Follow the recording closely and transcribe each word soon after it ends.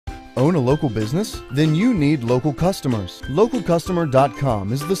Own a local business? Then you need local customers.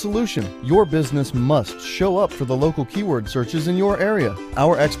 Localcustomer.com is the solution. Your business must show up for the local keyword searches in your area.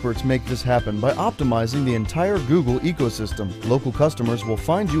 Our experts make this happen by optimizing the entire Google ecosystem. Local customers will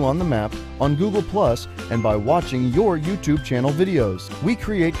find you on the map, on Google+, and by watching your YouTube channel videos. We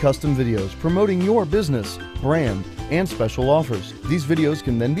create custom videos promoting your business, brand, and special offers. These videos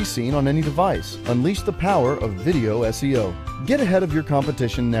can then be seen on any device. Unleash the power of video SEO. Get ahead of your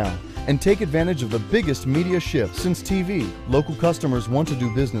competition now and take advantage of the biggest media shift since TV. Local customers want to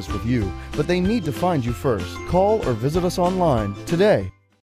do business with you, but they need to find you first. Call or visit us online today.